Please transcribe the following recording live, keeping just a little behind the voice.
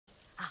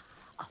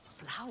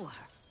flower.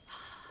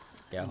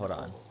 Yeah, hold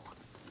on.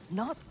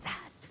 Not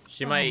that.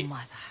 She might.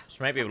 Mother.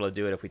 She might be able to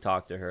do it if we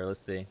talk to her. Let's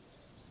see.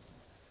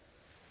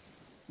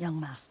 Young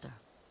master,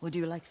 would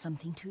you like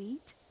something to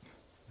eat?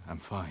 I'm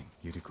fine,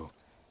 Yuriko.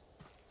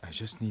 I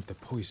just need the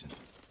poison.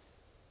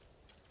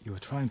 You are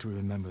trying to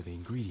remember the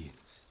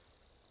ingredients.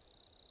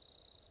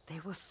 They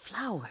were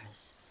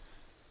flowers.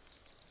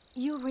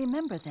 You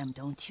remember them,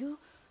 don't you?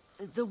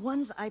 The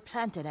ones I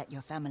planted at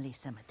your family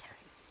cemetery.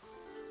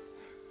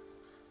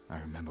 I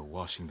remember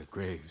washing the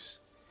graves.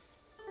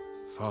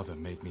 Father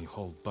made me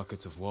hold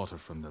buckets of water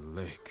from the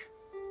lake.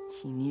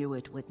 He knew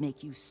it would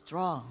make you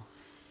strong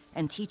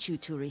and teach you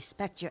to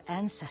respect your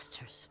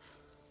ancestors.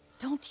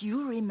 Don't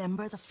you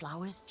remember the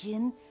flowers,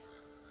 Jin?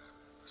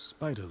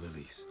 Spider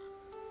lilies.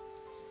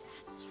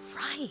 That's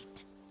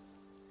right.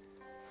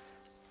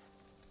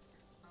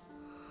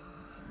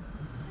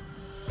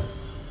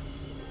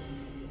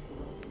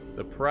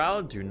 The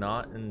proud do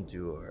not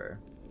endure.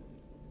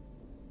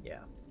 Yeah.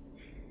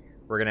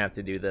 We're gonna have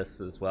to do this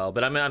as well,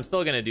 but I'm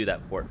still gonna do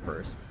that fort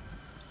first.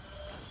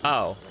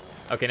 Oh.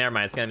 Okay, never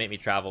mind. It's gonna make me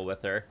travel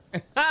with her.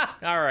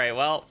 Alright,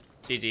 well,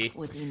 GG.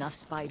 With enough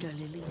spider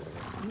lilies,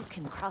 you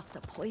can craft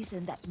a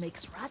poison that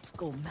makes rats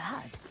go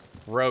mad.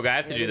 Rogue, I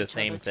have to Tear do the each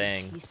same other to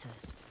thing.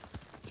 pieces.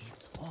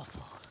 It's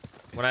awful.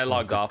 When I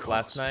logged off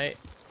last night,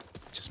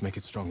 Just make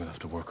it strong enough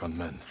to work on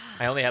men.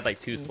 I only had like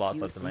 2 If slots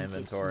you left in my think it's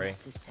inventory. In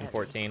necessary.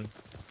 14.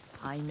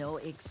 I know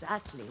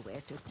exactly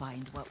where to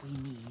find what we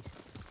need.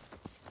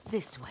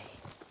 This way.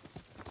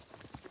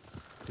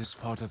 This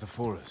part of the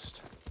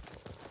forest.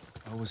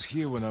 I was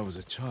here when I was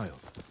a child.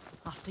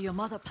 After your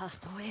mother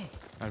passed away.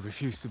 I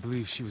refused to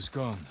believe she was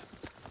gone.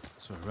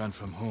 So I ran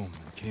from home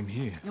and came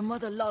here. Your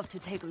mother loved to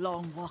take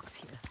long walks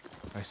here.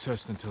 I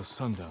searched until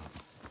sundown.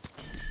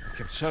 I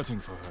kept shouting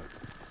for her.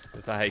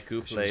 It's a haiku She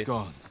was place.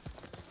 gone.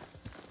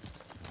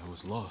 I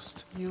was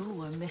lost. You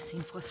were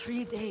missing for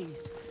 3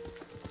 days.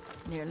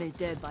 Nearly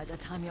dead by the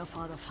time your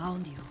father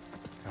found you.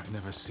 I've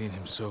never seen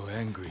him so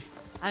angry.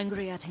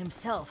 Angry at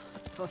himself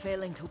for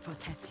failing to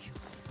protect you.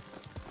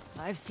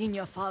 I've seen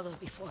your father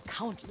before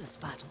countless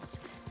battles,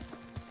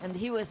 and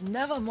he was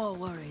never more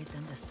worried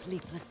than the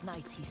sleepless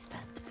nights he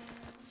spent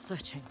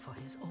searching for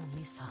his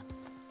only son.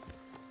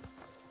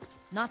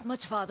 Not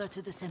much farther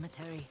to the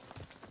cemetery.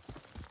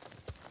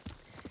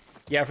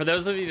 Yeah, for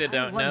those of you that I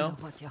don't wonder know.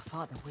 what your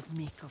father would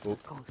make of the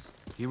ghost.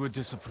 He would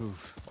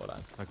disapprove. Hold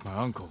on. Like my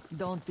uncle.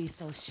 Don't be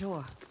so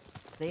sure.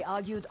 They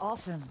argued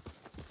often.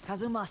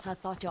 Kazumasa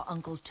thought your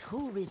uncle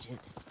too rigid,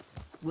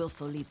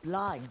 willfully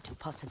blind to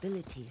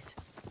possibilities.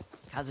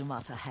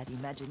 Kazumasa had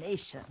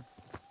imagination.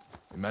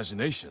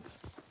 Imagination?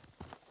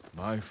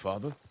 My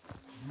father?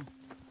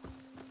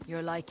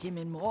 You're like him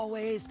in more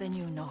ways than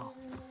you know.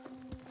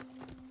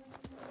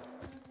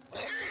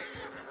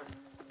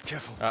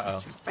 Careful. Uh-oh.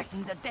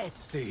 Disrespecting the dead.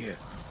 Stay here.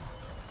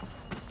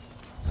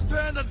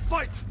 Stand and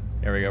fight!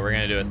 There we go. We're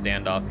gonna do a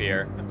standoff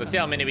here. Let's see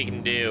how many we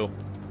can do.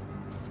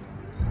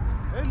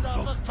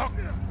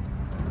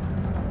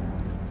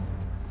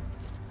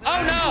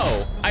 Oh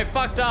no! I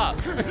fucked up.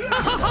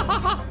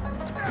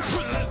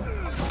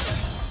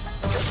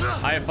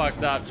 I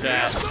fucked up,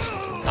 chat.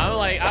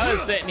 I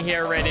was sitting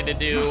here ready to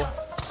do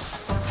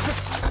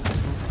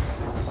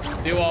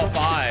all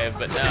 5,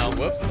 but no.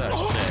 Whoops.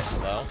 Oh shit.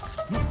 Hello.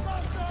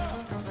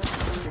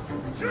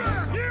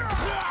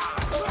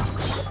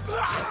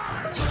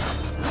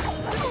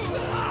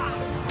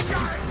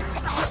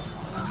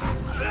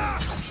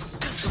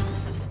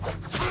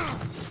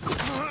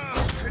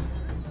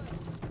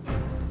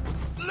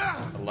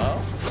 Hello?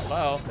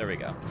 Hello? There we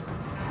go.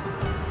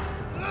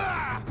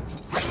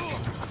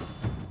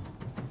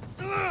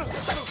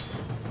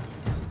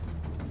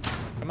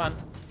 Come on.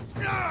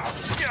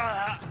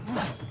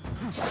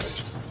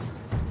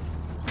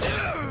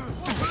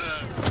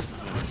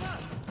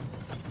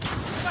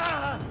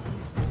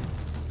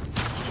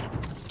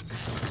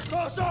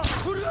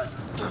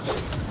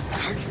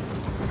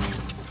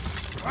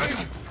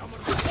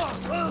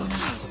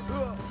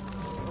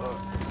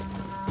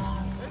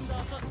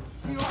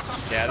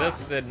 Yeah,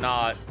 this did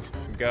not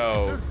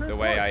go the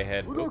way I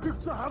had.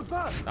 Oops. Not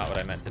what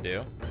I meant to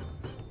do.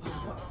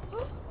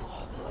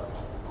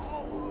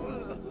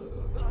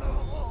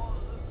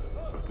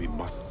 But we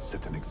must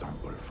set an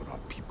example for our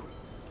people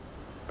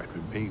by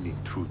remaining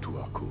true to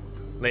our code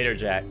Later,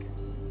 Jack.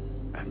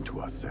 and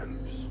to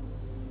ourselves.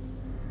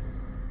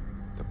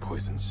 The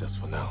poison's just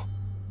for now.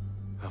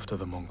 After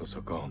the Mongols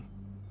are gone,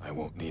 I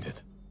won't need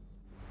it.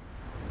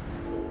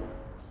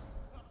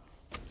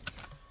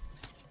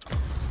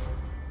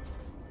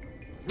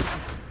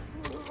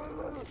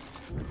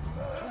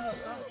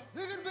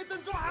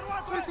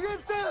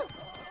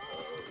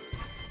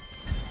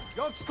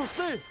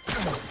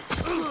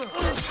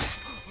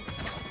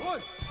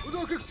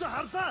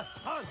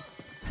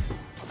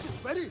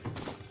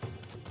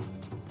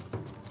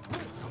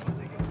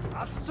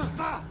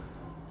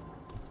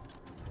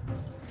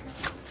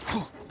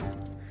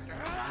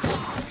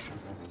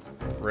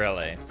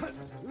 Really?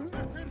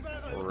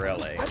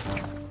 Really?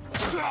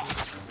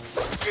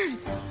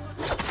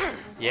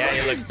 Yeah,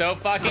 you look so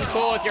fucking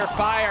cool with your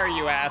fire,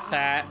 you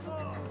asshat.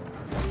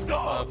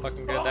 Oh,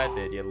 fucking good that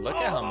did. You look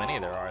at how many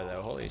there are,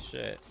 though. Holy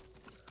shit.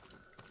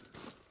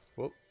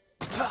 Whoop.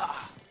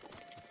 I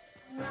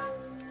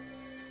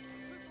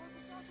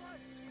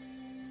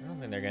don't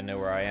think they're gonna know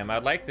where I am.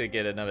 I'd like to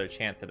get another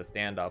chance at a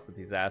standoff with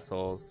these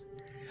assholes.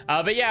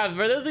 But yeah,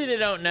 for those of you that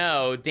don't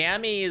know,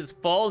 Dammy's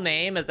full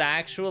name is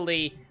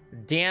actually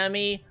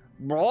Dammy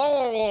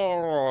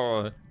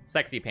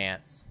Sexy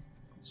Pants.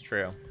 It's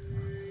true.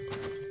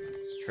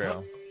 It's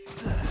true.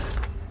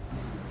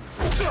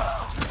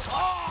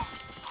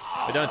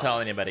 But don't tell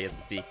anybody, it's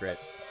a secret.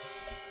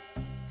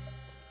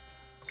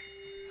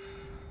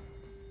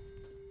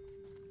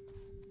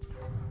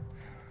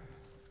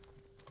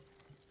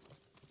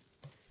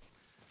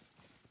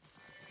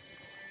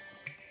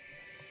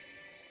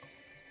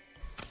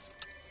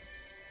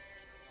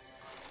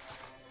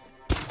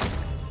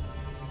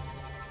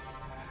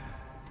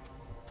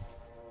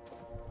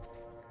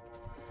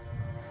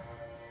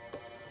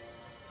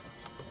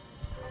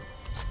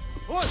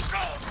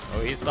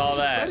 Oh, he saw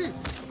that.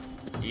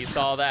 He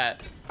saw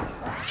that.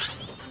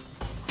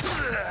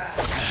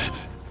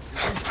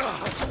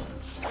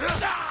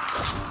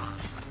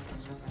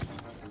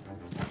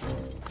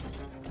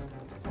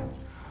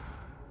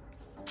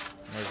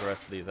 Where's the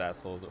rest of these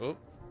assholes? Oh.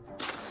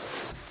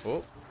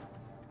 Oh.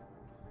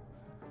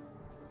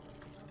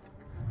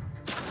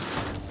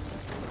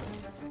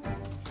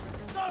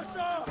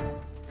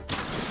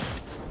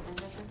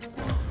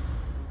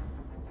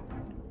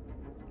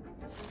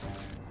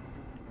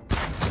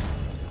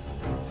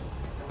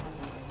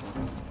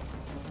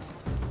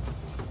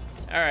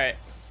 Alright.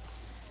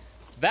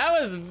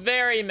 That was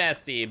very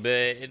messy, but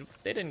they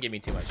didn't give me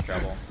too much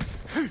trouble.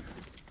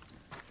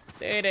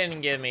 They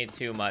didn't give me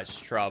too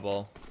much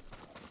trouble.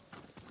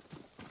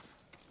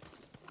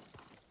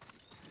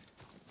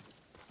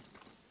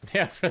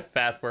 Yes, for the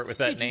passport with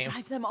that name. Did you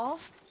drive them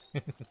off?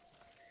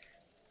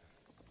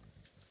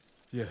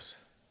 Yes.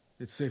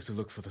 It's safe to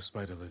look for the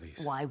spider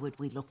lilies. Why would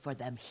we look for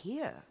them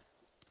here?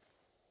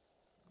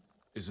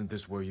 Isn't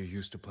this where you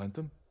used to plant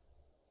them?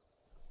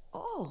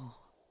 Oh.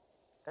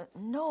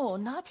 No,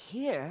 not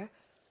here.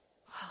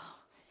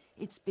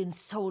 It's been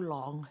so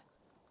long.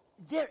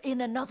 They're in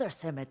another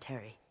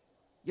cemetery.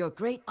 Your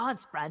great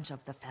aunt's branch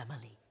of the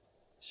family.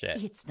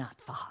 Shit. It's not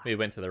far. We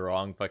went to the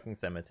wrong fucking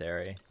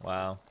cemetery.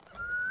 Wow.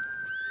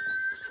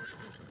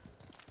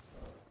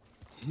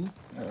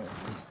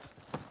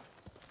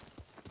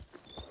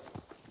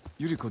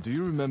 Yuriko, do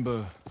you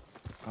remember?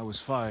 I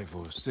was 5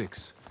 or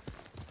 6.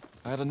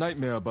 I had a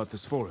nightmare about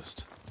this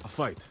forest. A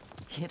fight.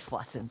 It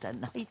wasn't a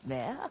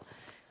nightmare.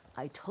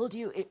 I told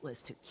you it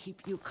was to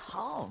keep you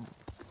calm.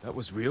 That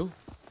was real?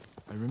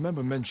 I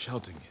remember men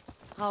shouting.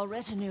 Our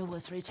retinue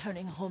was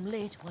returning home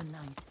late one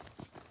night.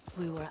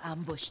 We were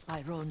ambushed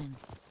by Ronin.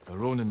 The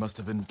Ronin must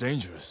have been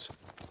dangerous.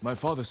 My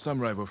father's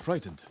samurai were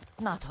frightened.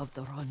 Not of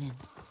the Ronin.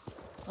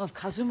 Of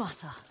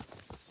Kazumasa.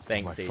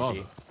 Thanks, My Seiji.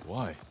 father?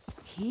 Why?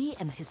 He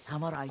and his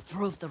samurai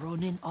drove the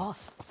Ronin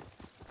off.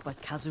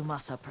 But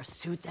Kazumasa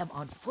pursued them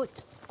on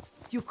foot.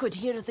 You could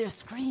hear their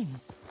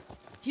screams.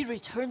 He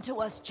returned to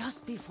us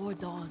just before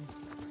dawn,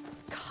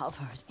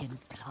 covered in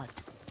blood.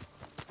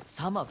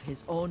 Some of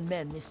his own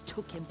men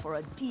mistook him for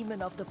a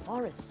demon of the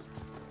forest.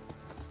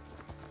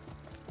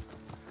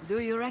 Do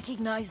you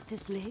recognize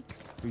this lake?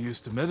 We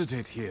used to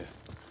meditate here.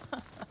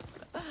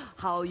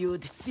 How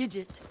you'd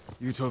fidget.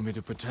 You told me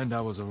to pretend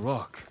I was a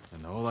rock,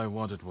 and all I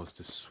wanted was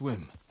to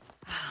swim.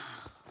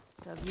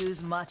 The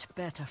view's much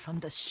better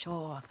from the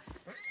shore.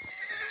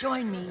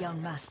 Join me,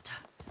 young master.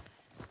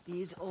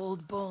 These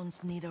old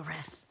bones need a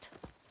rest.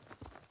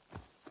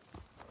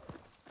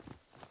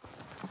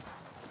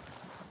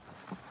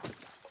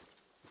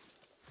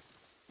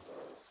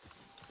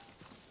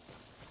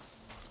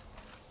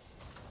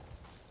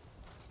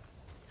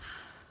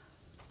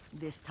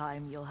 This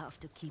time you'll have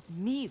to keep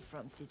me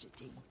from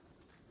fidgeting.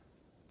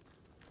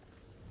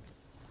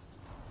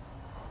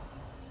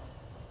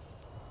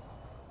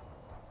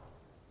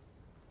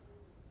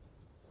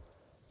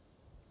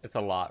 It's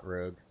a lot,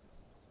 Rogue.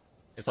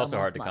 It's also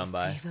hard to come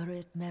by. Some of my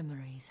favorite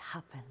memories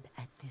happened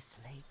at this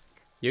lake.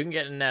 You can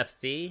get an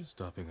FC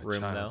Stopping a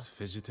room, child's though.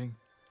 fidgeting?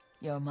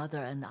 Your mother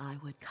and I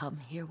would come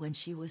here when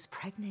she was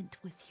pregnant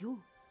with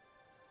you.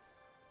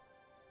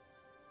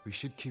 We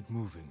should keep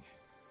moving.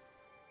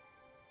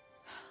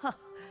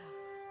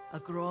 A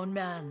grown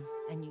man,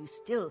 and you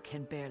still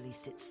can barely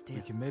sit still.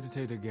 We can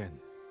meditate again.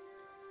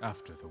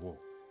 After the war.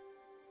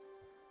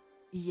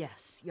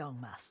 Yes, young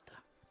master.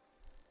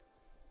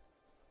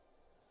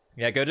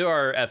 Yeah, go to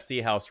our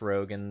FC house,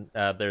 Rogue, and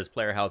there's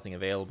player housing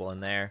available in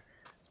there.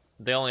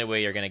 The only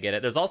way you're going to get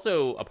it. There's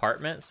also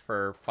apartments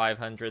for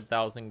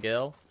 500,000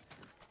 gil,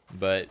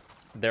 but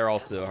they're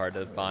also hard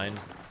to find.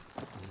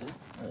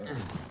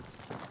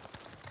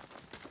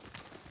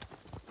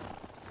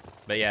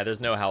 But yeah, there's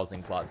no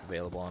housing plots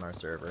available on our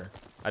server.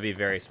 I'd be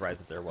very surprised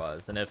if there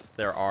was. And if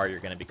there are, you're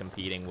going to be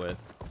competing with,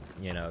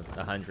 you know,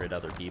 100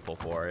 other people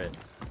for it.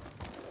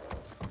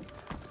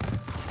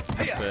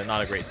 But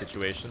not a great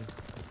situation.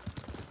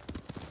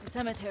 The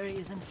cemetery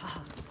isn't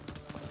far.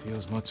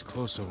 Feels much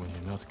closer when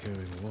you're not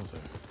carrying water.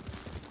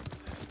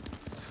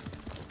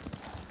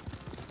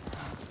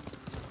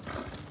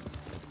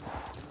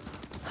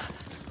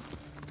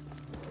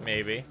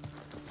 Maybe.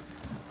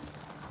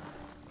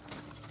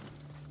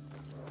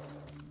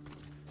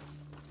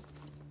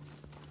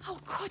 How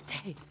could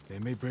they? They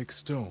may break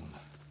stone,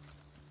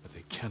 but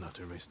they cannot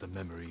erase the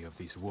memory of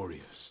these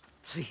warriors.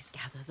 Please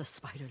gather the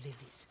spider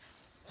lilies.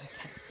 I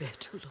can't bear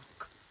to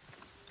look.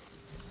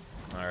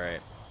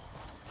 Alright.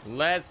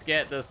 Let's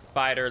get the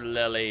spider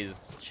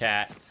lilies,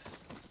 chat.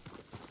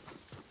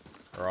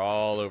 We're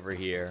all over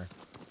here.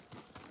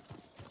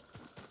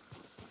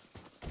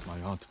 My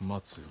aunt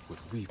Matsu would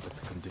weep at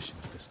the condition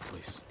of this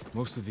place.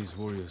 Most of these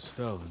warriors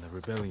fell in the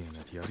rebellion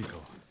at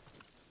Yuriko.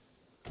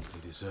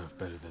 They deserve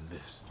better than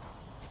this.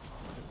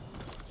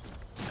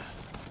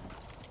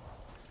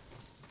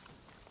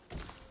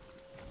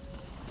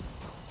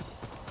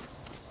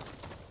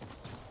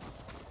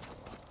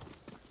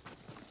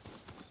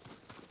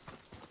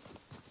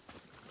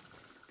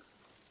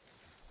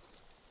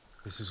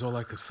 This is all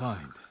I could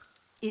find.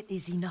 It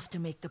is enough to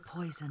make the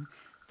poison,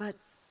 but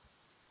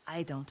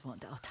I don't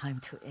want our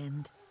time to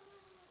end.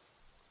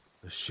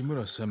 The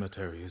Shimura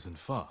Cemetery isn't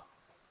far.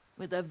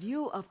 With a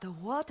view of the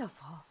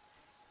waterfall.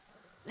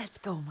 Let's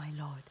go, my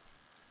lord.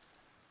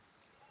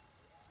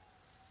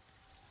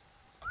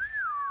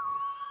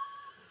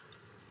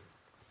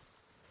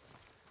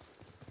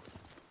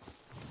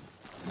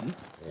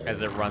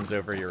 As it runs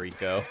over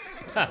Yuriko.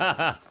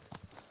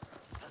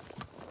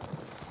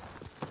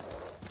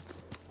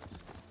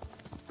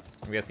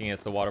 I'm guessing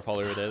it's the waterfall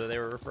over there that they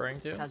were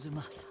referring to.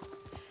 Kazumasa,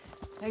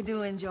 I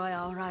do enjoy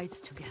our rides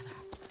together.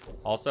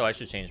 Also, I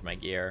should change my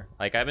gear.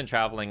 Like, I've been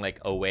traveling like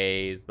a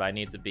ways, but I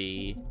need to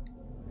be...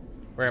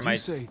 Where am I?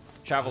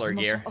 Traveler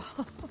gear.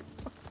 Oh,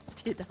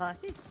 did I?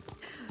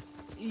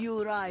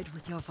 You ride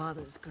with your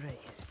father's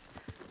grace.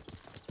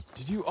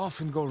 Did you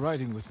often go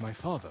riding with my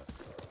father?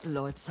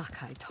 Lord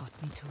Sakai taught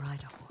me to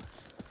ride a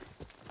horse.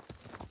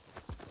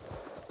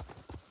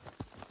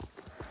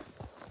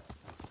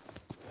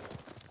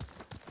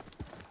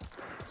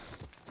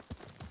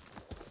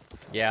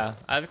 Yeah,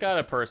 I've got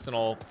a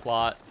personal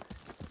plot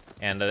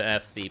and an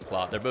FC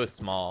plot. They're both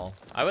small.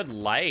 I would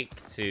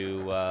like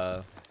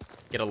to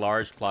get a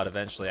large plot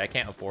eventually. I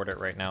can't afford it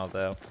right now,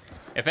 though.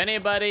 If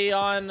anybody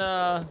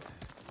on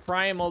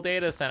Primal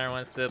Data Center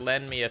wants to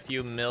lend me a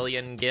few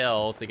million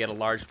gil to get a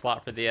large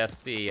plot for the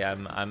FC,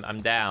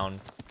 I'm down.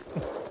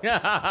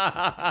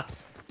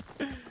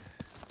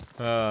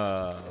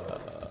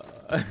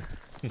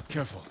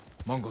 Careful,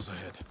 Mongols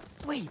ahead.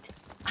 Wait,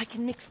 I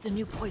can mix the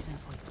new poison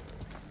for you.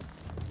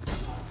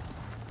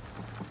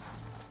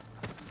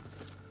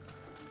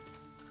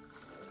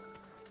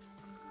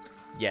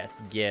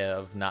 Yes,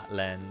 give, not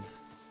lend.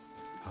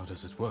 How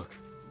does it work?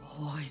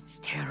 Oh,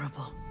 it's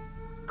terrible.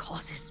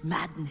 Causes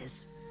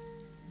madness.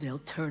 They'll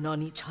turn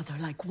on each other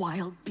like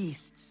wild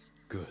beasts.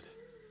 Good.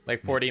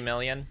 Like 40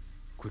 million?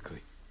 Quickly.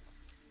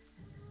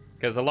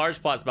 Because the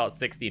large plot's about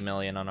 60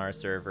 million on our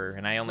server,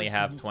 and I only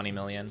have 20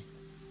 million.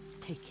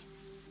 Take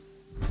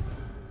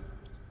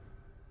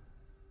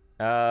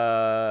it.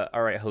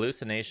 Alright,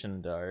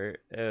 hallucination dart.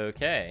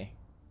 Okay.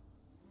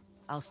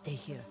 I'll stay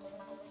here.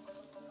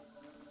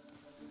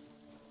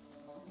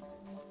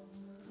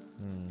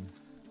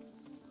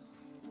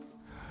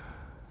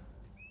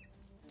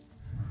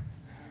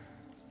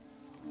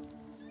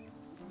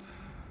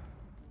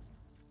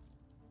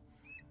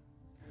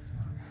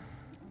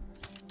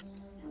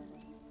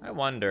 I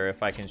wonder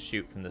if I can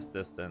shoot from this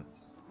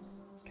distance.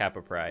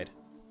 Kappa Pride.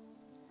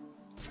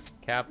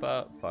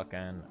 Kappa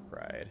fucking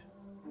Pride.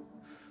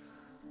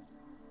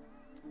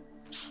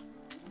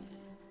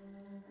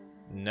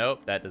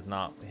 Nope, that does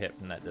not hit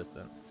from that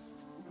distance.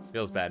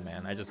 Feels bad,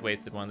 man. I just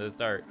wasted one of those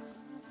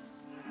darts.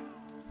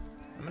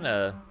 I'm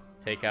gonna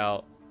take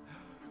out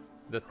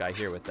this guy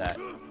here with that.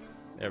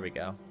 There we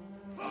go.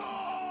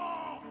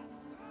 I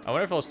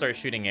wonder if he'll start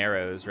shooting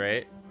arrows,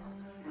 right?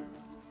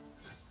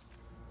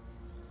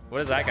 What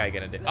is that guy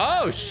gonna do?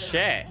 Oh,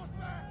 shit.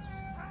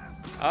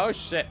 Oh,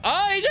 shit.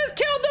 Oh, he just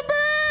killed the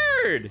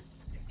bird!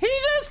 He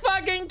just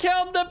fucking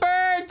killed the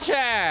bird,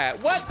 chat!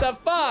 What the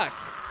fuck?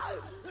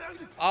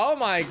 Oh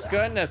my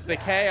goodness, the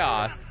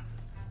chaos.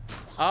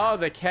 Oh,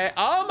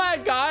 oh my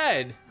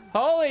god!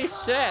 Holy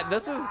shit,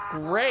 this is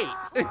great!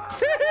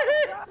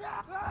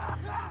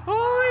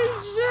 Holy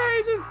shit,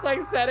 he's just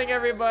like setting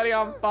everybody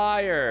on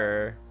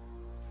fire.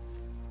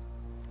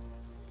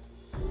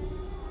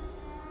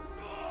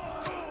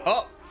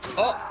 Oh,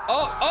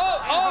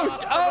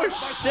 oh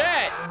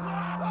shit!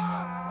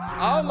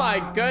 Oh my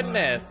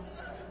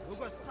goodness.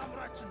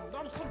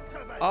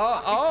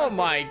 Oh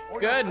my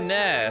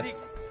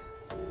goodness.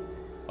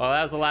 Well,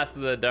 that was the last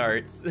of the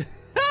darts.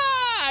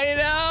 I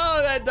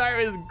know, that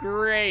dart was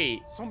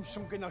great. All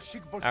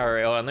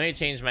right, hold on, let me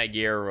change my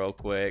gear real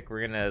quick.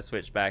 We're gonna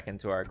switch back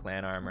into our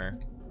clan armor.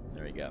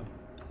 There we go.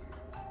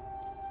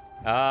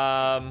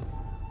 How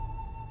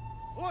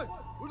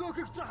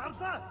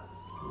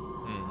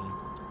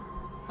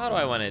do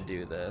I want to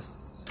do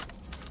this?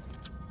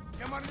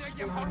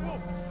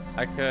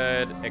 I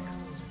could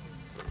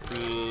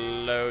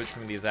explode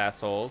some of these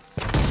assholes.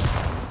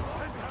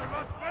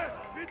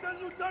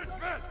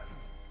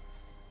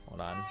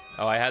 Hold on.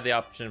 Oh, I had the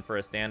option for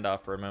a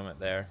standoff for a moment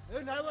there. I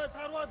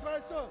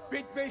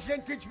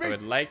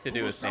would like to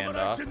do a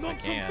standoff if I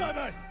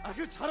can.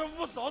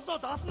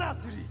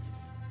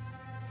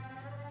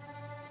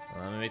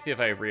 Let me see if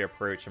I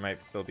reapproach. I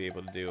might still be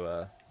able to do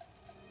a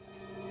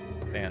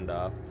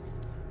standoff.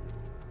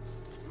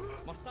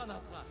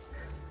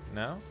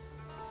 No?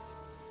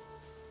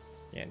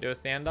 Can't do a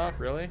standoff,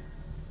 really?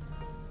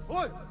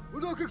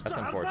 That's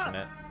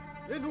unfortunate.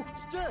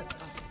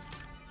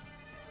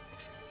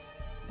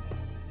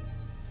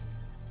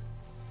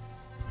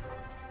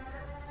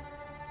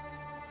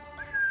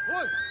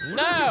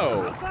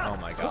 No! Oh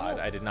my god,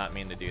 I did not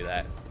mean to do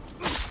that.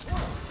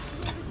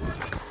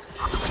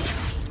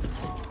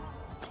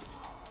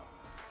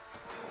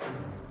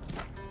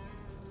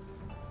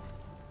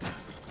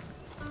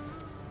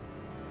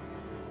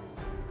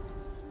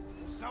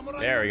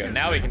 There we go.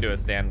 Now we can do a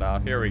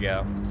standoff. Here we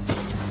go.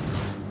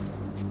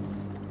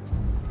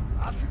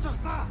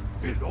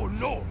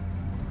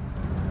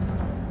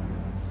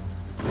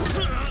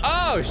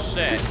 Oh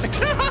shit!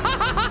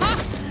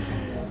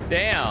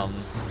 Damn,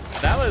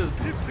 that was.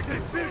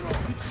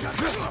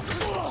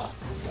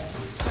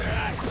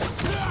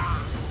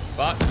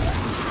 Fuck.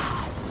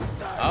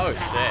 Oh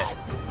shit.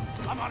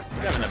 He's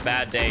having a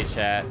bad day,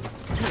 chat.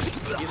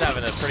 He's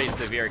having a pretty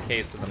severe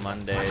case of the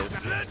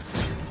Mondays.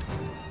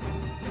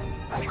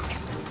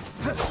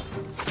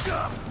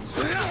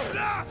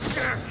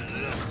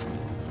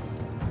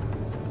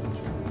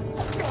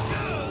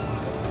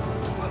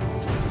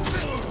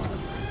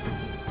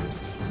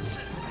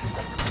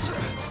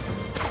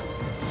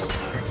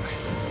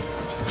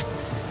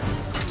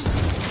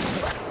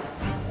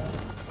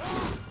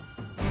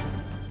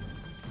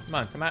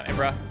 Come at me,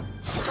 bro.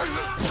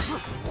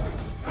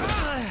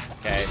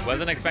 Okay,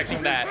 wasn't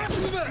expecting that.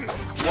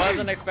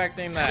 Wasn't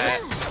expecting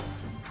that.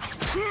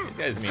 These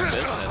guys mean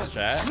business,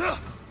 chat.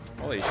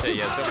 Holy shit,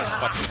 you have so much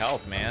fucking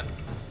health, man.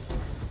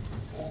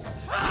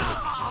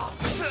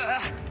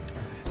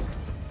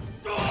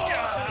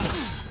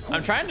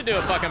 I'm trying to do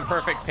a fucking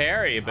perfect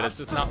parry, but it's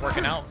just not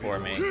working out for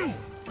me.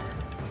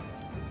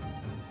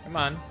 Come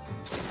on.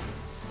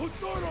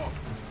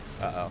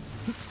 Uh-oh.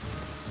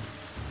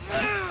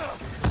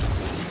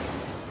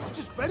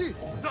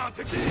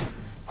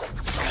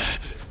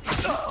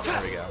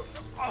 There we go.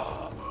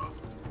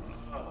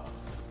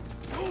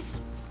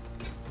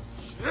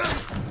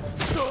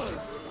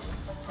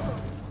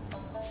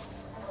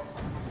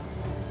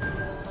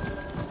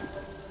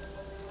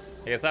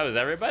 I guess that was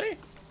everybody?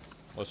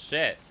 Well,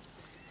 shit.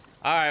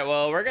 Alright,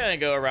 well, we're gonna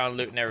go around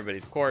looting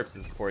everybody's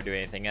corpses before doing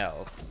anything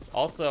else.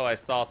 Also, I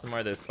saw some more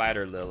of those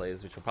spider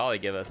lilies, which will probably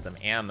give us some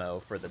ammo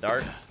for the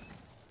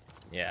darts.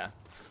 Yeah.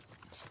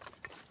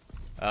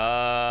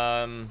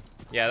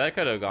 Yeah, that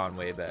could have gone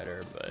way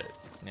better, but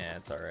yeah,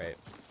 it's alright.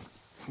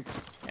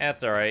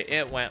 That's alright.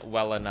 It went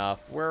well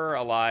enough. We're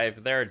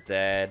alive. They're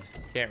dead.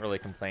 Can't really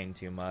complain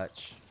too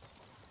much.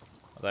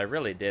 Although I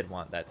really did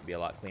want that to be a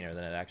lot cleaner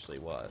than it actually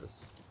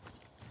was.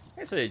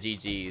 Thanks for the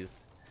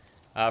GGs.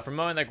 For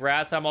mowing the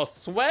grass, I'm all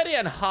sweaty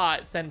and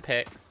hot. Send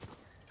pics.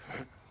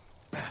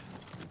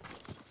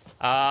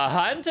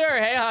 Hunter!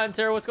 Hey,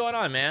 Hunter. What's going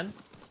on, man?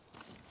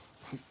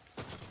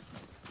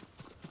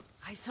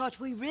 I thought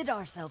we rid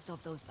ourselves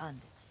of those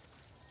bandits.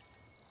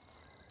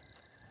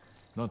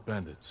 Not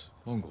bandits,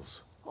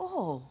 Mongols.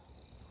 Oh,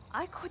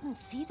 I couldn't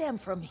see them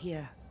from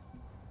here.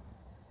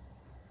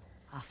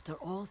 After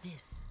all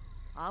this,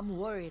 I'm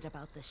worried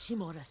about the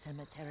Shimura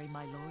cemetery,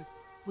 my lord.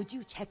 Would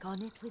you check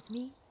on it with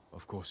me?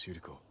 Of course,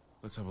 Yuriko.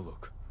 Let's have a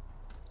look.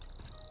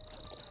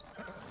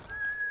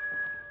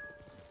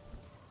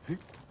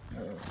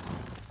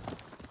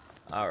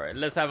 Alright,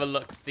 let's have a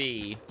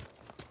look-see.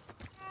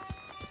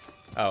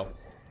 Oh.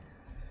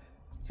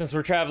 Since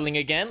we're traveling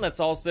again, let's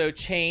also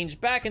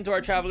change back into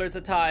our traveler's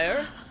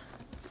attire.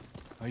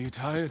 Are you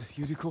tired,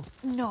 Yuriko?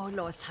 No,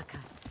 Lord Sakai.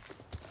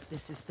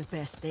 This is the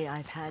best day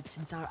I've had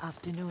since our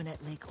afternoon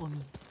at Lake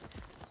Omi.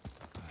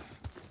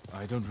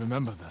 I don't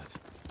remember that.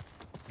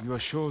 You are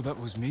sure that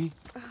was me?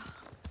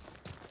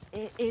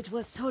 It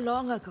was so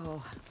long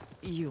ago.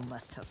 You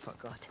must have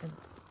forgotten.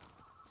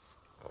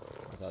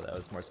 I thought that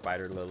was more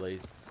spider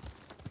lilies.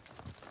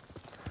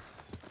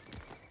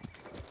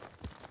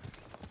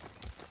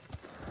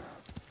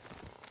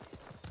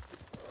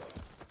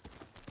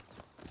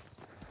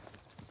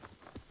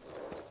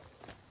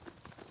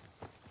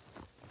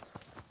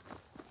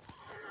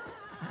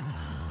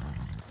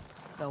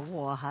 The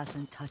war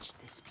hasn't touched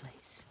this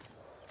place.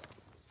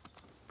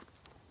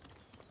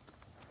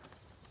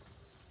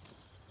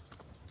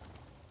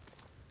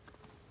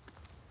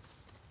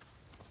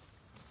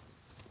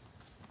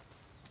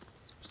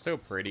 It's so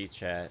pretty,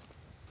 chat.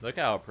 Look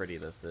how pretty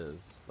this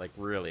is. Like,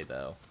 really,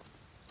 though.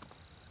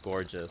 It's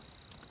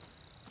gorgeous.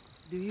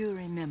 Do you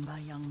remember,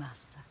 young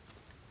master?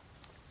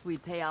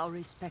 We'd pay our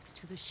respects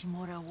to the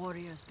Shimura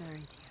warriors buried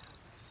here.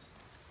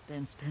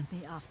 Then spend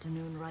the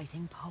afternoon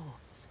writing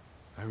poems.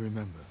 I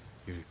remember,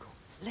 Yuriko.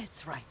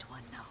 Let's write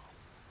one now.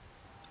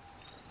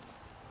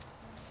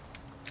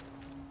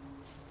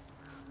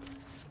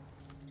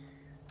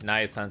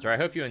 Nice, Hunter. I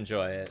hope you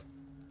enjoy it.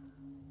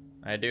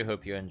 I do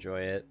hope you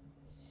enjoy it.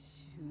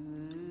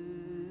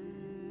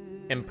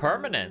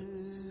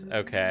 Impermanence.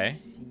 Okay.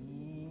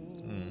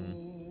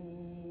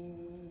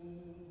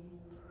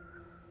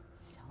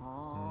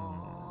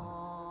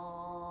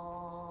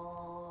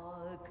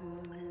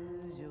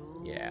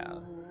 Yeah.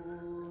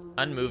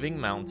 Unmoving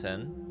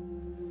mountain.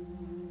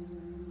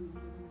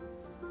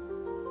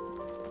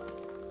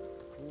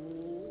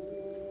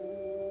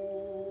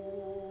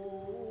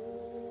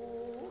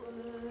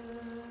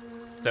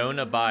 Stone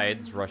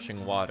abides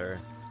rushing water.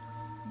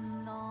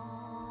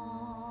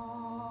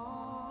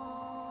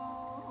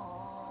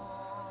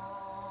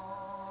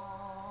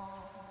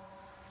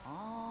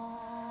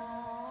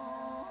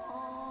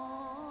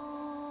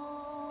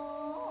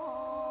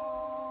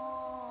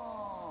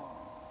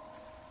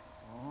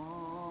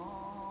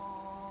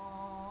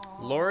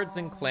 Lords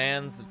and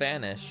clans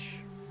vanish.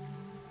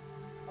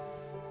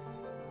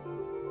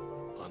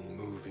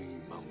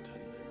 Unmoving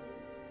mountain.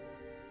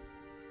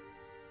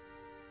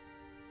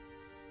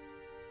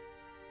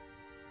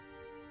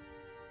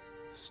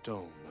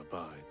 Stone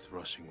abides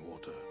rushing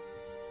water.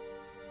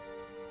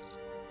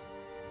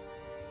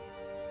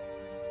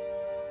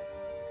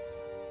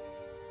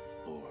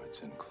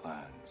 Lords and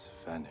clans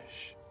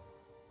vanish.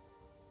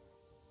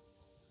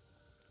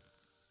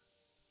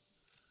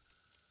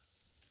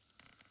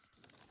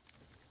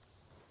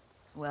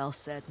 Well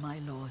said, my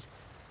lord.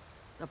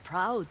 The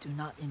proud do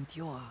not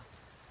endure.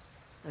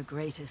 The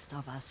greatest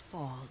of us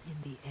fall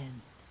in the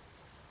end.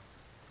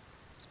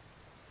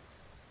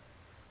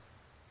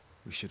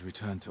 We should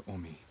return to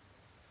Omi.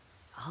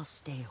 I'll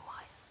stay a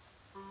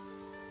while.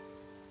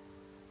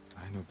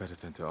 I know better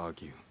than to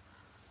argue.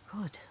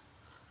 Good.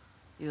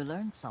 You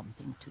learned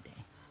something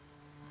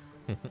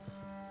today.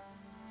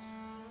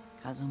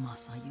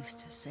 Kazumasa used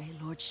to say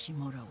Lord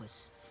Shimura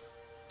was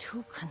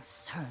too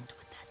concerned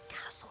with that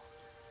castle.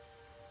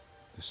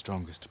 The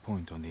strongest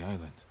point on the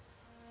island.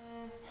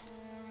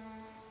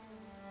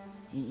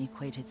 He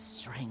equated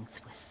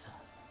strength with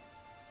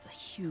the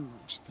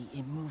huge, the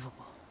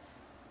immovable,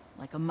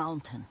 like a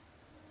mountain.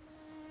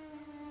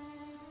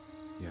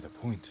 He had a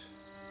point.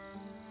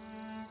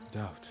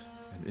 Doubt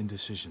and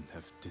indecision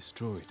have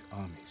destroyed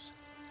armies.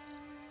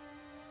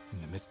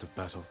 In the midst of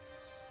battle,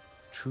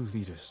 true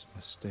leaders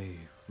must stay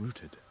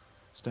rooted,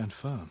 stand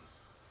firm.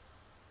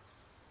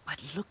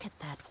 But look at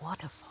that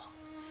waterfall.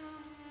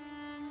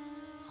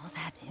 All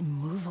that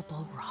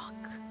immovable rock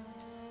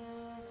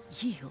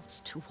yields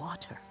to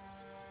water.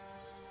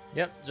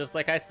 Yep, just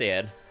like I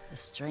said. The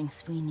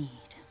strength we need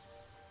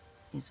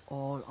is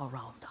all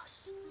around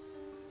us.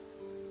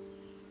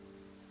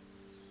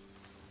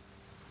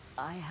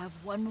 I have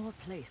one more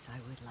place I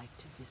would like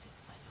to visit,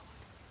 my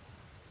lord.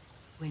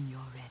 When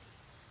you're ready.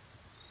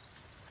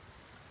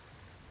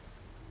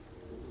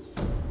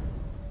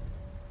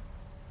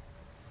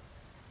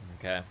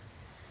 Okay.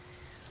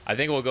 I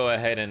think we'll go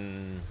ahead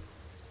and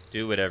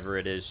do whatever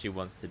it is she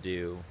wants to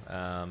do.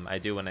 I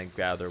do want to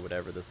gather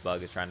whatever this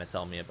bug is trying to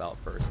tell me about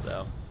first,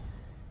 though.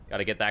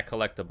 Gotta get that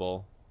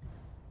collectible.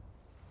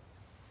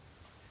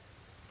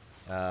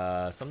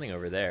 Something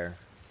over there.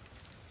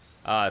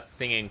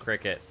 Singing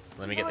crickets.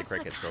 Let me get the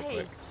crickets real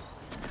quick.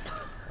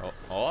 Oh,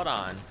 hold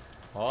on.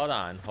 Hold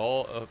on.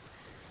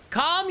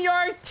 Calm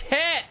your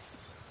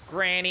tits,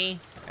 Granny.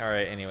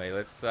 Alright, anyway,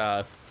 let's,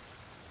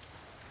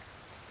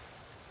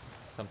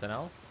 something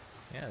else?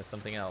 Yeah, there's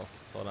something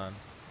else. Hold on.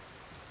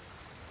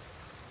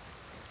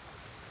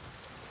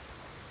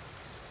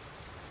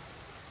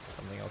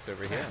 Something else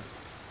over here.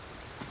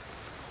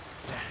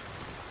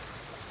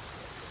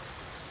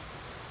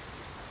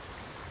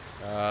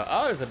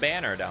 Oh, there's a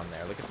banner down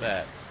there. Look at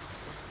that.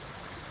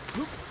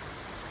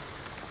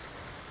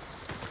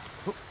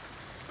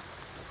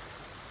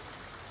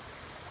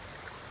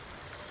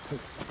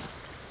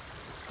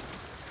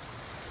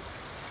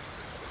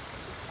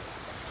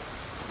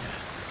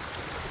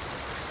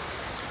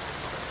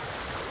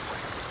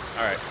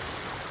 Alright.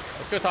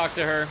 Let's go talk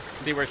to her,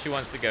 see where she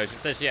wants to go. She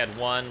said she had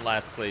one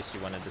last place she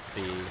wanted to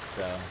see,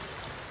 so...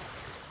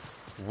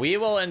 We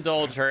will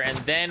indulge her, and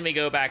then we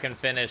go back and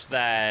finish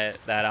that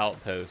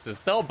outpost. It's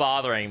still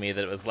bothering me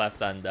that it was left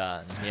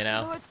undone, you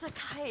know? Lord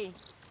Sakai.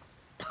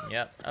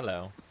 Yep,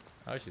 hello.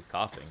 Oh, she's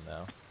coughing,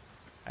 though.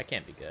 That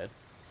can't be good.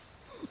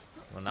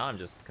 Well, now I'm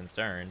just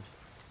concerned.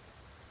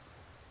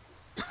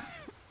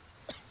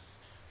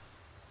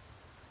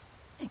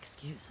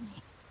 Excuse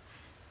me.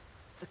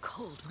 The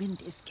cold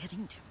wind is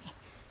getting to me.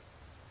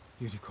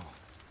 Yuriko,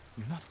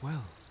 you're not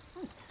well.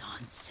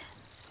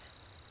 Nonsense.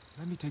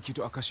 Let me take you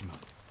to Akashima.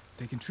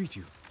 They can treat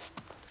you.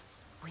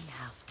 We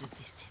have to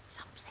visit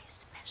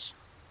someplace special.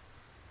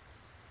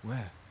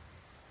 Where?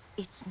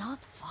 It's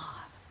not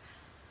far.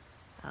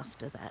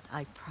 After that,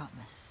 I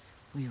promise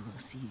we will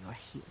see your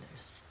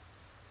healers.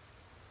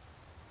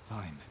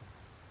 Fine.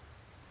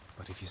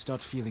 But if you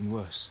start feeling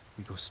worse,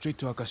 we go straight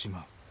to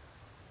Akashima.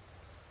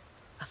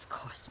 Of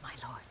course, my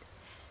lord.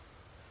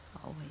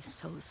 Always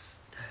so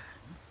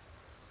stern.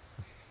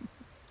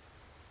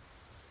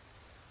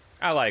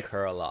 I like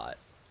her a lot.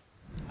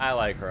 I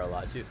like her a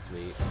lot. She's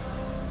sweet.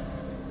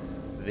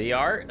 The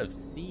art of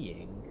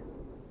seeing.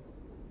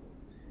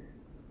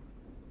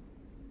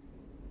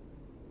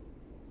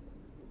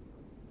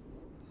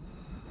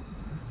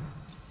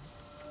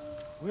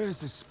 Where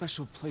is this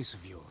special place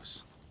of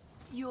yours?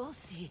 You'll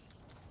see.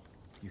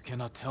 You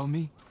cannot tell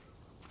me?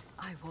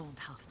 I won't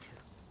have to.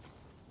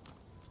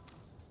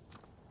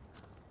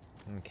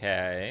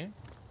 Okay.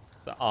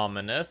 It's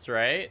ominous,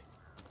 right?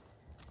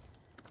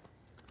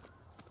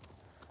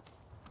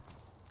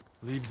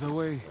 Lead the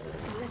way.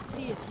 Let's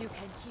see if you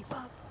can keep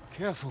up.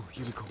 Careful,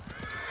 Yuriko.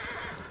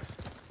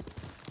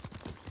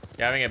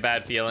 You're having a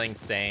bad feeling?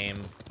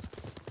 Same.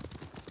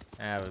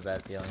 I have a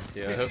bad feeling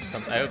too. I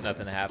hope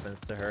nothing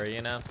happens to her,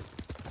 you know?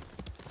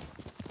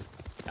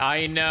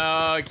 I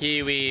know,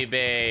 Kiwi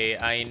Bay.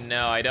 I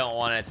know, I don't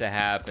want it to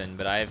happen,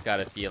 but I've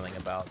got a feeling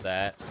about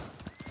that.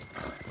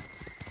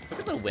 Look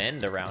at the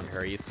wind around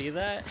her, you see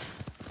that?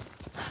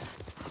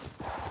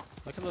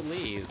 Look at the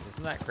leaves,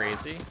 isn't that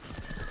crazy?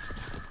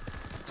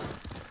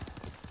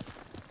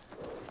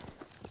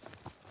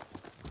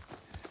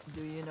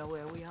 Do you know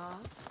where we are?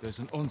 There's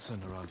an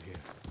onsen around here,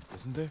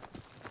 isn't there?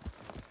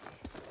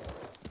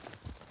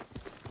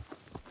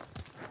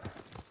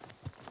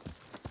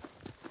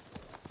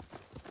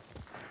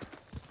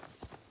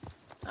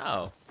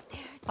 Oh,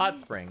 There it hot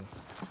is.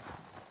 springs.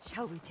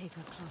 Shall we take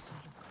a closer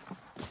look?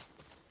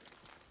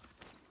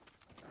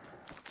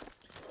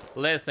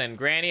 Listen,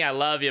 Granny, I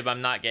love you, but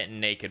I'm not getting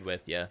naked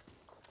with you.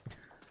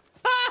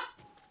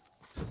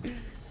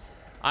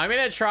 I'm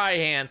gonna try,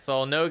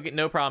 Hansel.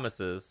 No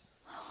promises.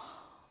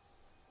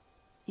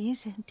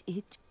 Isn't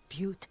it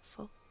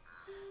beautiful?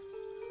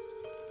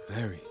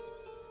 Very.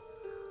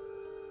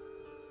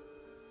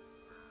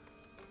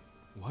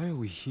 Why are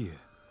we here?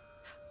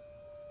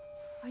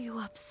 Are you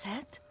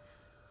upset?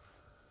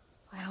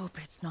 I hope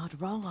it's not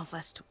wrong of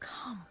us to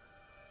come.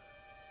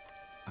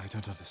 I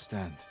don't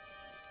understand.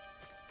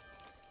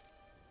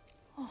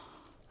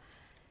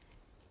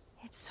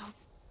 It's so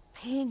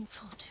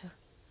painful to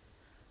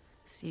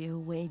see you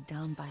weighed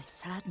down by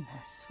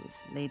sadness with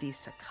Lady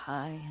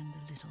Sakai and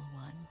the little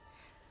one.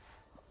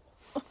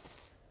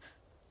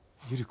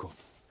 Yuriko,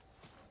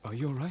 are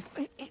you alright?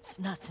 It's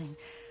nothing.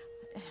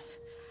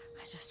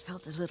 I just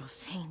felt a little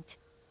faint.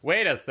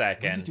 Wait a When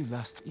second. did you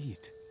last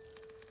eat?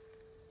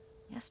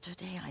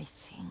 Yesterday, I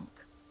think.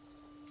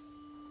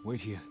 Wait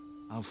here.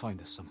 I'll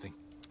find us something.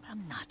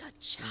 I'm not a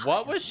child.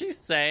 What was she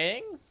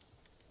saying?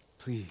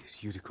 Please,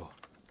 Yuriko.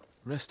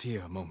 Rest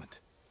here a moment.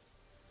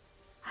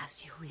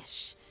 As you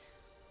wish,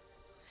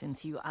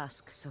 since you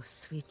ask so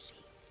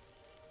sweetly.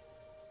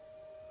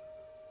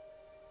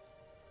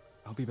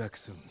 I'll be back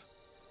soon.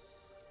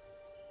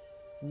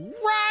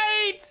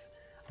 Right!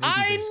 Maybe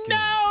I there's game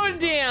know, nearby.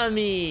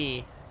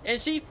 Dammy! And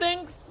she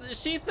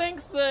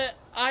thinks that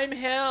I'm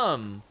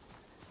him.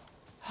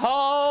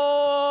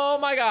 Oh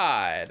my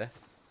god.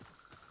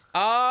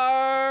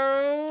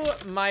 Oh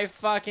my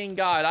fucking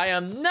god. I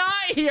am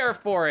not here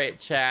for it,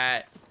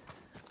 chat.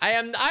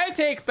 I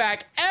take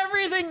back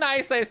everything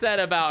nice I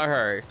said about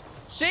her.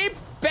 She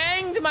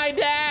banged my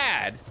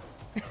dad.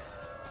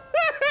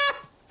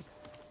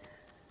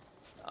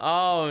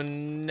 Oh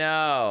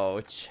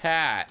no,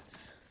 chat.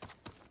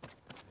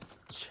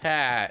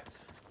 Chat.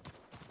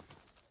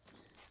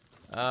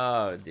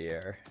 Oh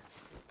dear.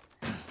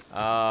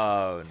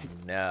 Oh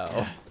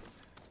no.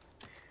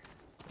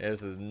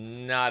 This is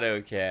not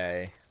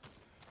okay.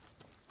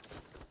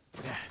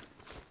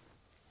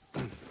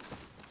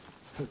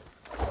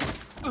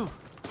 A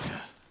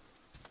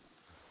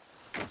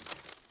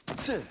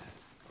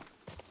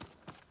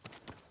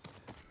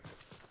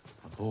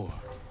boar.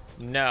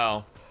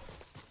 No.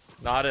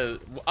 Not a...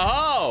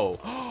 Oh!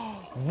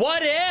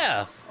 What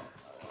if?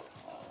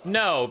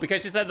 No,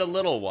 because she said the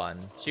little one.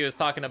 She was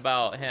talking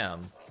about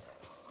him.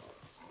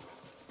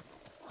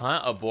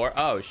 Hunt a boar?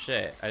 Oh,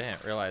 shit. I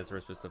didn't realize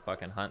we're supposed to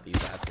fucking hunt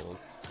these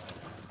assholes.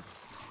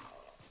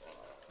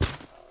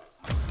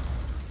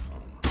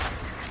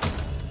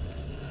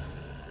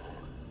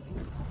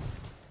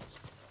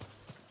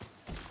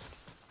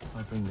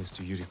 I'll bring this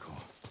to Yuriko.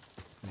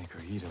 Make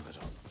her eat a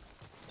little.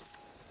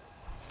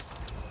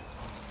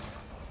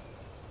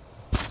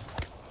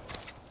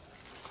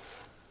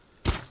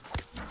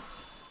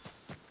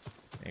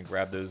 And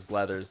grab those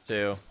leathers,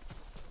 too.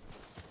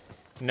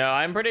 No,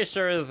 I'm pretty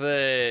sure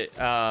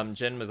that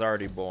Jin was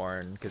already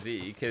born. Because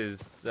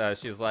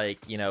she was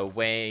like, you know,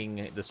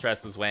 the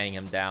stress was weighing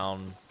him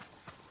down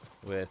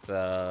with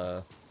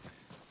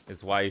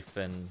his wife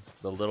and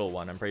the little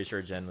one. I'm pretty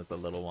sure Jin was the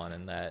little one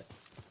in that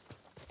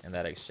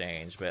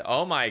exchange. But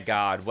oh my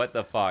god, what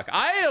the fuck?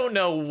 I don't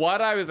know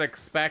what I was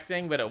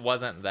expecting, but it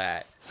wasn't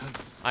that.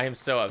 I am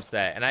so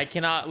upset. And I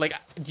cannot, like,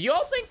 do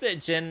y'all think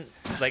that Jin,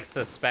 like,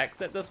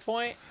 suspects at this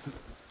point?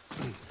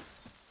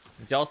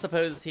 Do y'all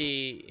suppose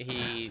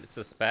he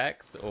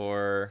suspects,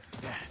 or...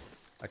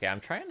 Okay, I'm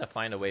trying to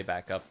find a way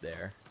back up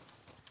there.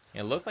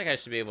 It looks like I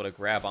should be able to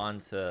grapple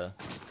onto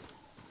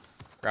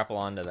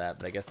that,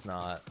 but I guess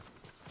not.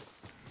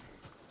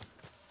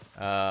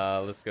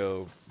 Let's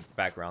go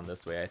back around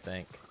this way, I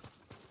think.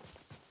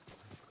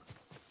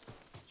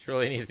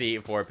 Surely needs to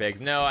eat 4 pigs.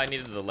 No, I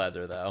needed the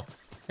leather, though.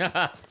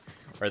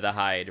 Or the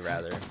hide,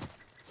 rather.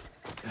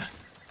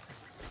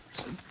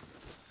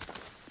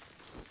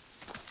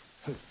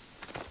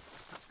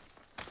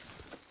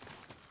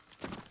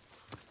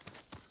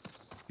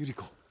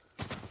 Yuriko!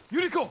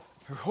 Yuriko!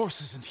 Her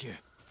horse isn't here.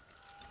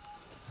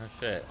 Oh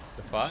shit.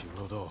 The fuck? She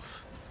rode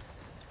off.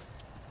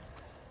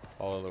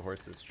 Follow the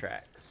horse's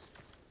tracks.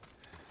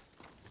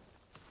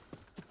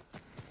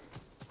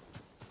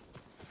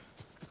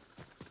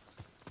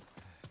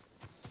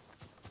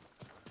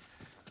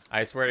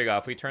 I swear to God,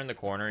 if we turn the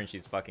corner and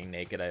she's fucking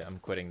naked, I'm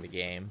quitting the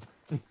game.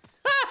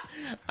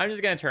 I'm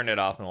just gonna turn it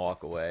off and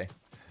walk away.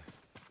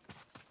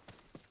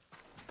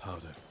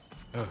 Powder.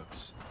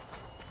 Herbs.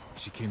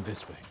 She came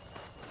this way.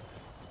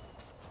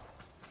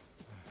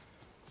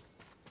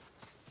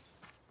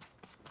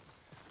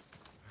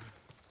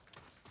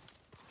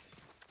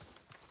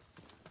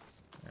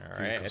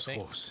 Alright, I Yuriko's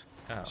think... horse.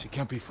 Oh. She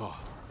can't be far.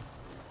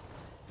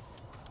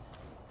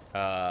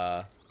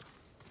 The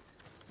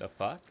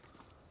fuck?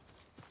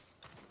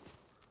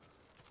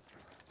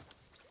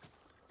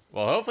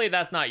 Well, hopefully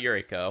that's not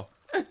Yuriko.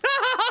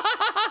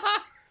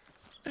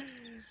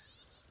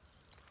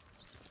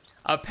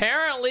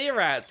 Apparently,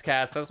 Rat's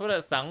Cast. That's what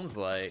it sounds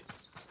like.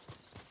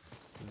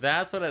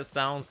 That's what it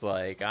sounds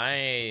like.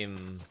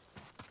 I'm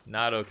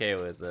not okay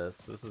with this.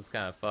 This is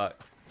kind of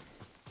fucked.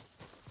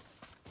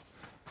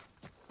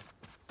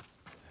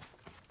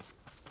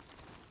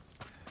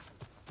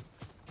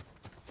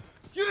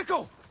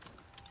 Yuriko!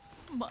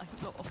 My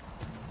lord.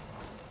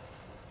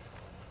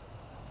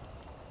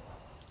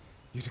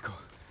 Yuriko,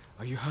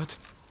 are you hurt?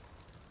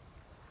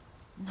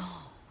 No.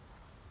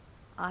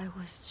 I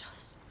was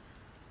just...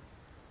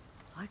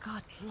 I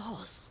got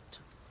lost.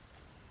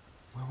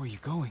 Where were you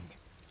going?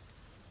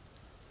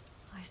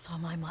 I saw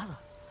my mother.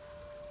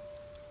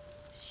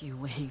 She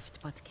waved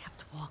but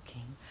kept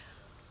walking.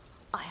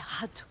 I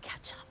had to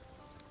catch up.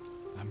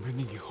 I'm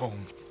bringing you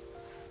home.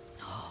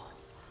 No.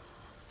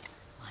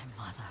 My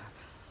mother.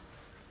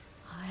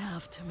 I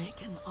have to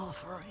make an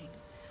offering.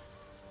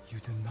 You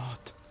do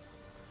not.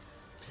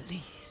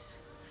 Please.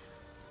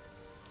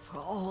 For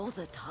all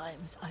the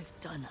times I've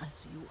done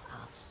as you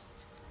asked.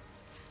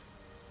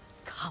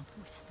 Come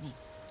with me.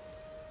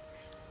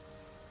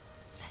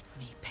 Let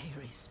me pay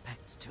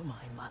respects to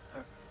my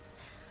mother.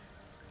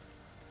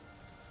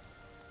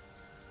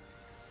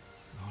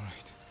 All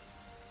right.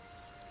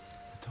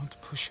 But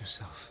don't push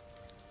yourself.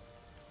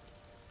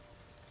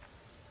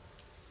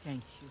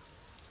 Thank you.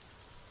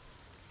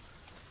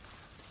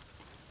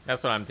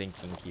 That's what I'm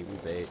thinking, Kiwi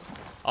Bait.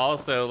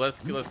 Also,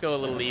 let's go a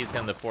little easy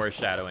on the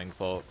foreshadowing,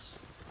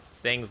 folks.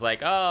 Things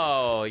like,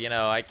 oh, you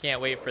know, I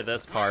can't wait for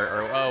this part,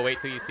 or oh,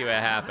 wait till you see what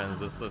happens.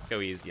 Let's go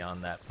easy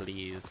on that,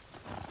 please.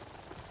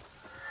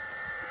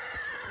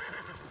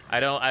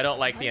 I don't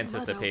like the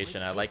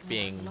anticipation. I like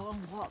being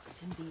long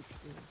walks in these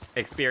hills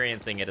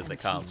experiencing it as it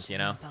comes, you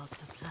know? about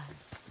the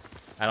plants.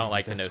 I don't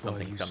like to know That's why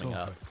something's you coming saw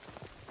up. her.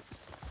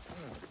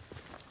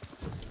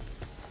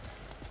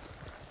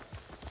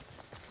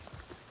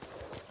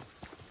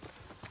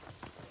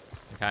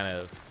 It kind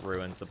of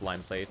ruins the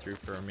blind playthrough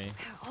for me.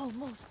 We're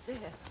almost there.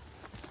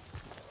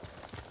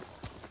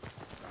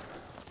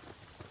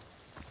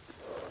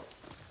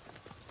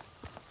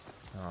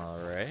 All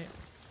right.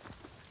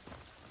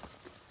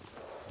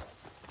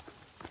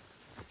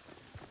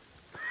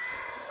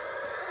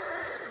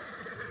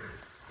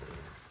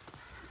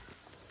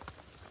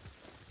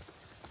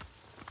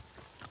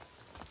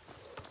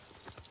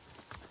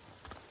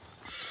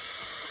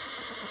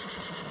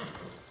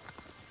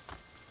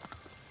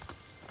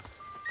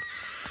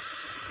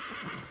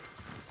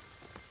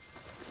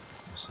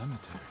 Your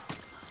cemetery.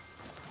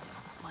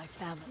 My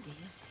family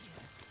is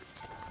here.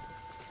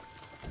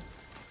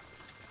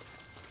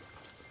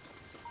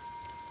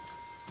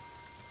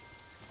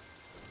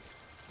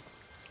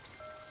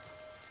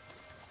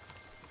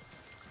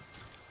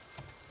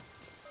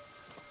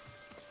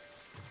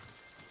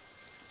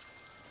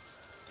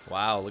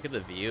 Wow, look at the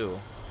view.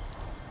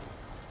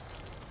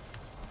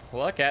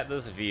 Look at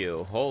this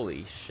view.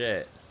 Holy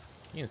shit.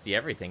 You can see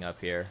everything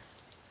up here.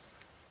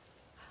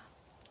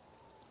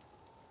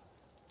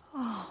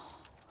 Oh,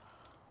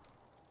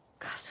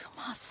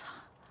 Kazumasa.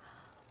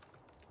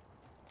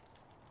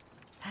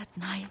 That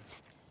night,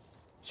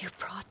 you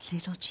brought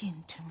little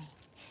Jin to me.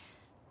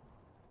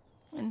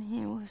 When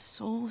he was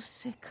so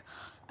sick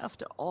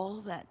after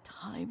all that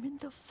time in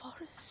the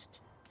forest.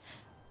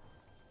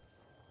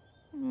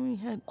 We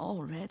had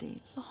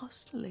already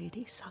lost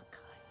Lady Sakai.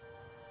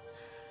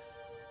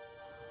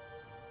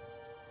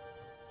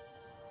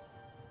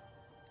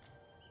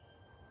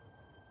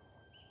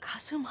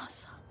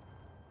 Kazumasa,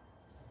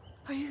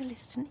 are you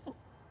listening?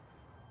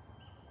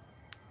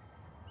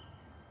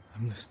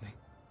 I'm listening.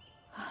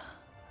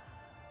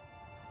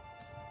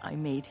 I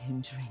made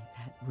him drink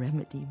that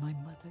remedy my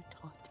mother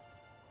taught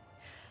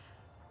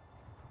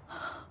him.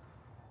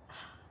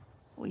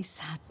 We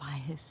sat by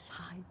his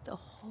side the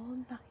whole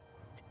night.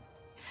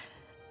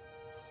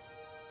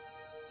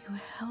 You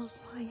held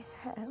my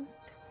hand.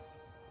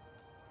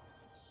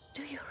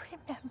 Do you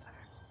remember?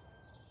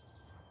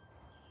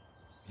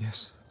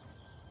 Yes,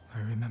 I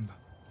remember.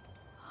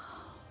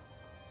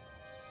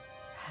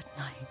 that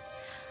night,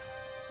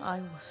 I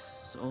was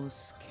so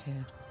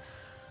scared.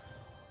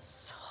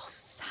 So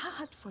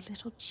sad for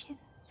little Jin.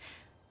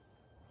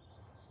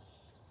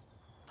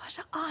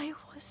 But I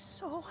was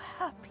so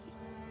happy.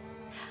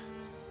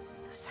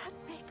 Does that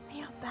make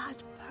me a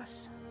bad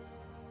person?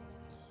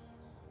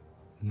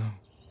 No.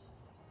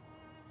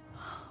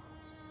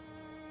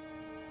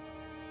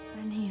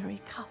 When he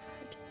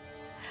recovered,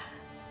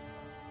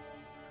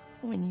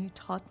 when you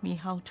taught me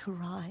how to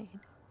ride,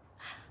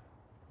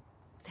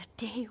 the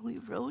day we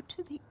rode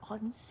to the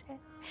onset,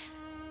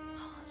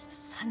 oh, the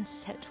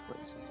sunset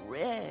was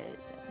red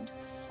and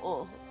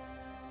full.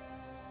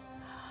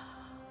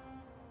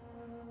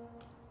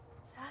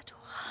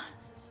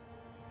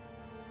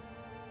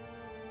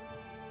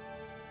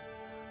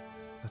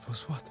 That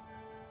was what?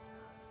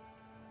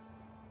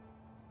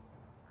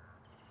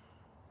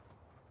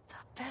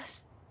 The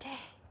best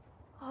day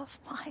of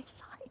my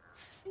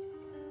life.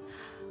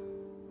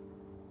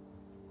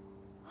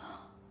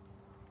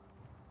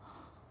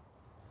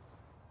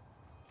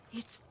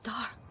 It's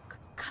dark,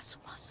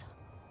 Kazumasa.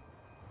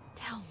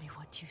 Tell me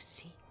what you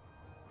see.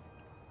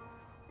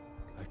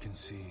 I can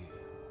see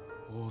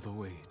all the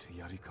way to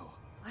Yuriko.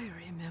 I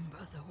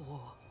remember the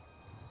war.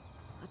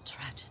 A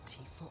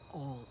tragedy for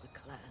all the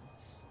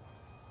clans.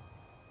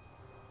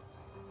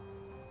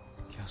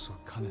 Castle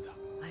Kaneda.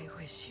 I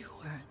wish you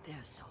weren't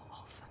there so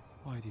often.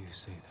 Why do you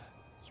say that?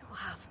 You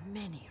have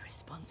many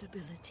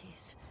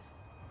responsibilities.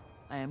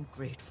 I am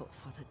grateful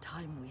for the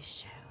time we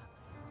share.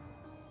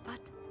 But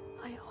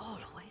I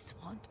always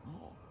want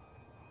more.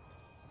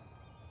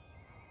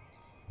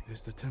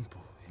 There's the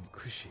temple in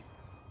Kushi.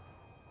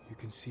 You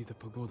can see the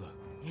pagoda.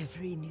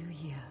 Every new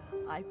year,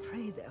 I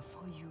pray there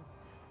for you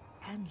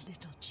and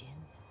little Jin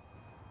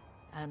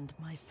and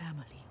my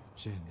family.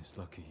 Jin is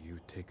lucky you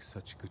take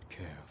such good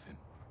care of him.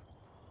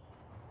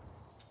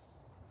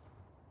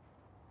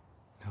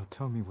 Now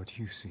tell me what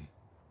you see.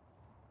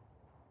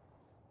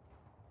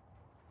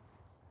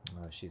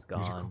 Oh, she's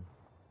gone. Yuriko.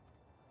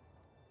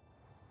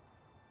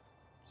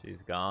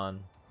 She's gone.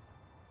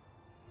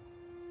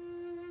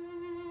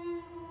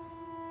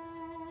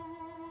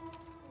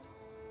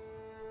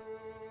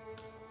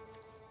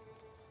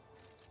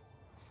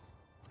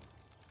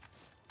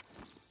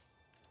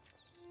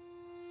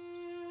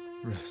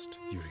 Rest,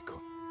 Yuriko.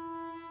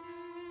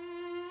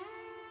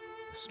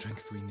 The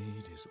strength we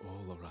need is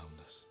all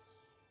around us.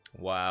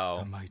 Wow.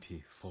 The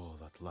mighty fall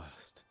at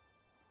last,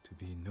 to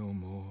be no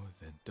more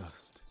than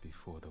dust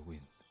before the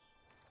wind.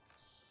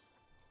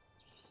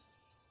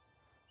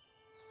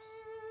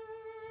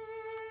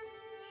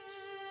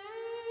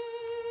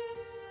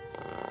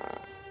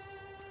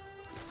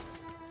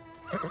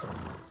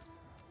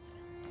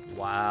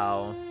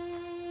 Wow.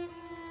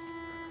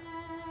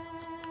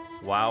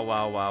 Wow,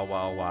 wow, wow,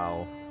 wow,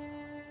 wow.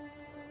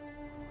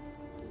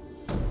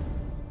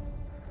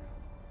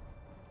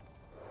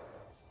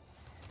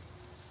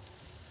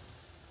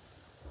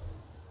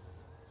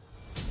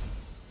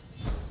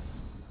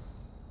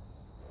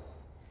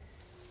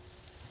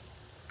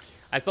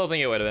 I still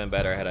think it would have been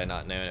better had I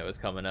not known it was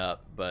coming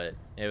up, but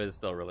it was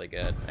still really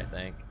good, I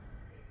think.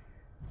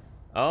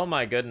 Oh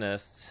my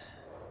goodness.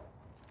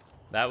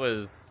 That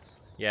was,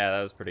 yeah,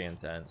 that was pretty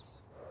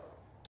intense.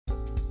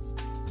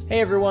 Hey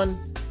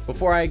everyone,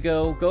 before I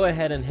go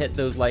ahead and hit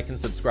those like and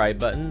subscribe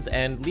buttons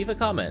and leave a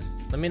comment.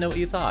 Let me know what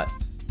you thought.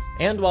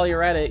 And while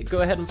you're at it, go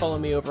ahead and follow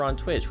me over on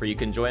Twitch where you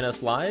can join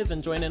us live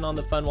and join in on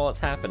the fun while it's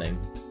happening.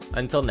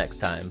 Until next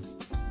time,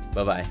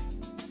 bye-bye.